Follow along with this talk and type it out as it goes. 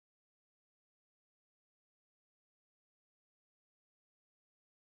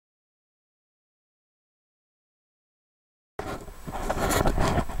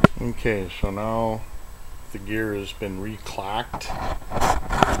Okay, so now the gear has been reclocked.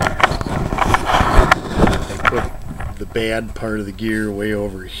 I put the bad part of the gear way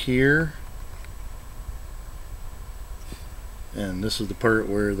over here. And this is the part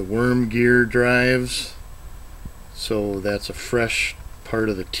where the worm gear drives. So that's a fresh part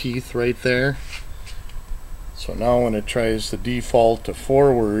of the teeth right there. So now when it tries to default to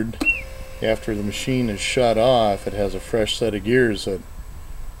forward after the machine is shut off, it has a fresh set of gears that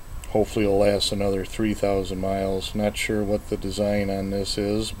hopefully will last another 3,000 miles. Not sure what the design on this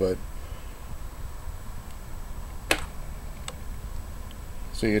is, but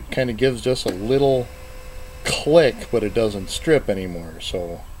see, it kind of gives just a little click, but it doesn't strip anymore,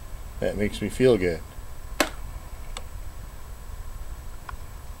 so that makes me feel good.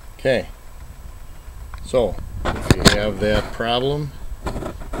 Okay, so if you have that problem,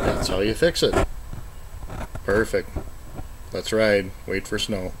 that's how you fix it. Perfect. Let's ride. Wait for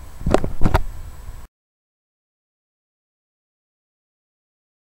snow.